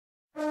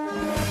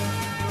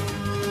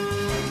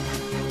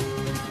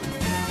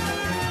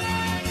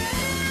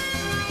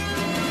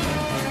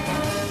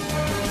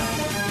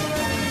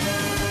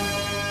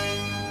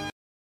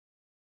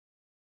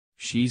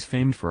she's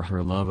famed for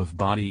her love of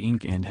body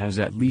ink and has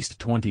at least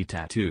 20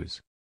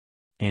 tattoos.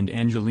 And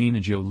Angelina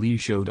Jolie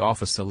showed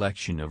off a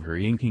selection of her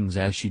inkings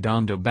as she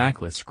donned a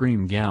backless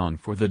scream gown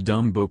for the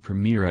Dumbo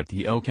premiere at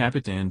the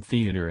Capitan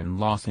Theater in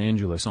Los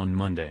Angeles on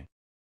Monday.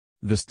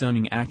 The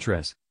stunning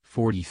actress,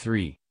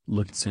 43,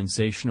 looked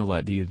sensational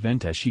at the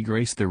event as she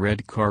graced the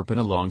red carpet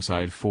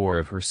alongside 4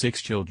 of her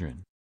 6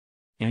 children.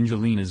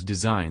 Angelina's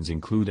designs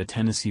include a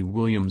Tennessee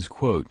Williams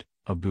quote,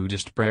 a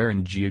Buddhist prayer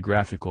and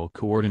geographical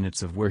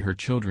coordinates of where her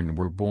children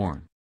were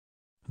born.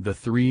 The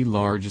 3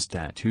 largest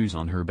tattoos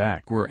on her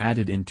back were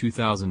added in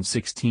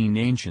 2016: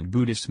 ancient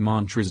Buddhist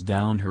mantras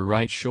down her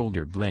right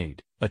shoulder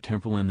blade, a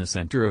temple in the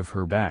center of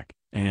her back,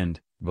 and,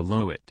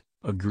 below it,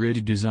 a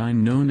grid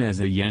design known as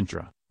a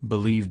yantra,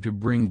 believed to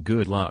bring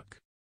good luck.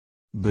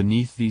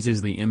 Beneath these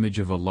is the image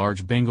of a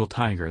large Bengal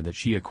tiger that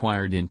she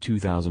acquired in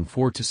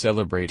 2004 to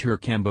celebrate her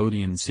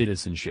Cambodian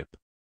citizenship.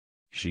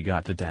 She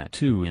got the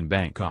tattoo in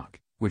Bangkok,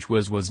 which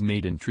was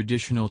made in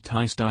traditional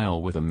Thai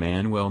style with a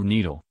manual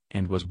needle,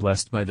 and was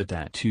blessed by the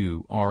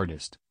tattoo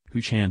artist,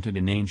 who chanted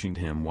an ancient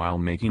hymn while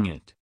making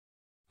it.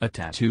 A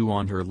tattoo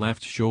on her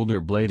left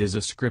shoulder blade is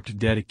a script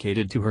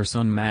dedicated to her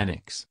son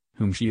Maddox,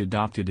 whom she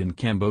adopted in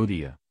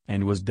Cambodia,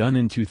 and was done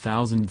in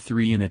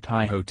 2003 in a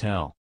Thai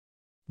hotel.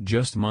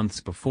 Just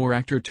months before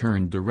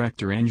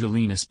actor-turned-director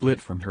Angelina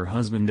split from her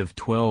husband of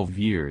 12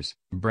 years,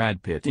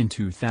 Brad Pitt in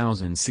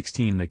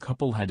 2016. The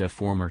couple had a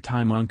former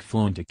Thai monk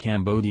flown to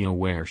Cambodia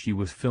where she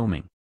was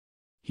filming.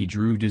 He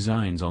drew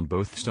designs on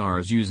both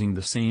stars using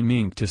the same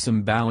ink to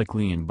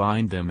symbolically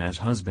bind them as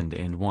husband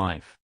and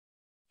wife.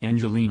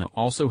 Angelina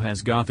also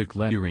has Gothic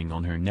lettering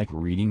on her neck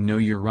reading "Know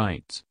Your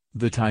Rights,"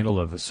 the title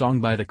of a song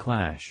by The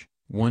Clash,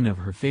 one of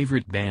her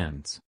favorite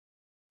bands.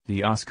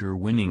 The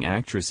Oscar-winning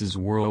actress's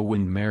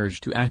whirlwind marriage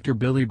to actor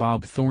Billy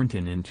Bob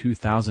Thornton in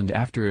 2000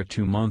 after a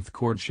 2-month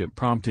courtship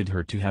prompted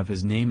her to have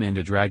his name and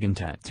a dragon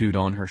tattooed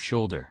on her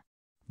shoulder.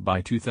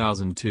 By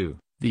 2002,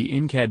 the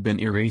ink had been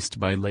erased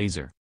by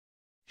laser.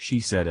 She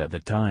said at the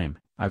time,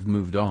 "I've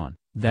moved on,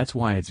 that's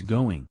why it's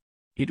going."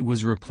 It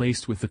was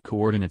replaced with the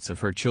coordinates of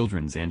her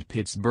children's and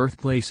Pitt's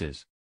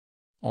birthplaces.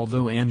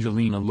 Although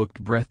Angelina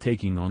looked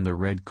breathtaking on the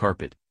red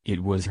carpet,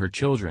 it was her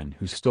children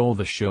who stole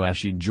the show as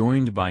she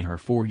joined by her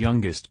 4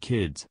 youngest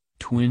kids,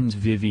 twins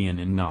Vivian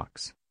and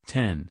Knox,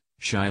 10,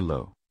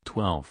 Shiloh,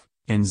 12,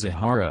 and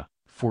Zahara,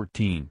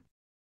 14.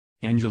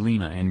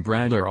 Angelina and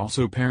Brad are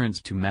also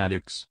parents to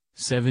Maddox,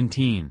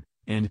 17,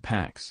 and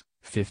Pax,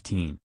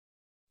 15.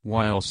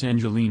 Whilst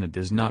Angelina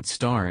does not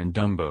star in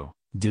Dumbo,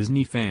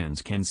 Disney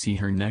fans can see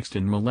her next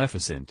in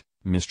Maleficent,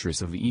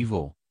 Mistress of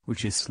Evil,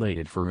 which is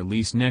slated for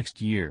release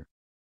next year.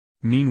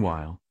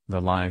 Meanwhile,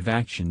 the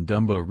live-action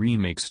Dumbo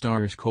remake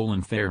stars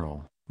Colin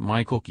Farrell,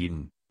 Michael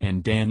Keaton,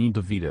 and Danny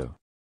DeVito.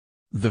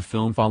 The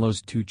film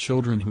follows 2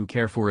 children who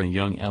care for a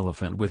young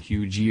elephant with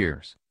huge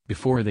ears,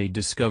 before they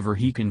discover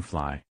he can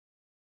fly.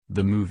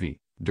 The movie,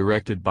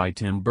 directed by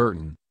Tim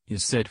Burton,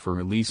 is set for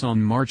release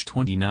on March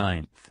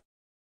 29.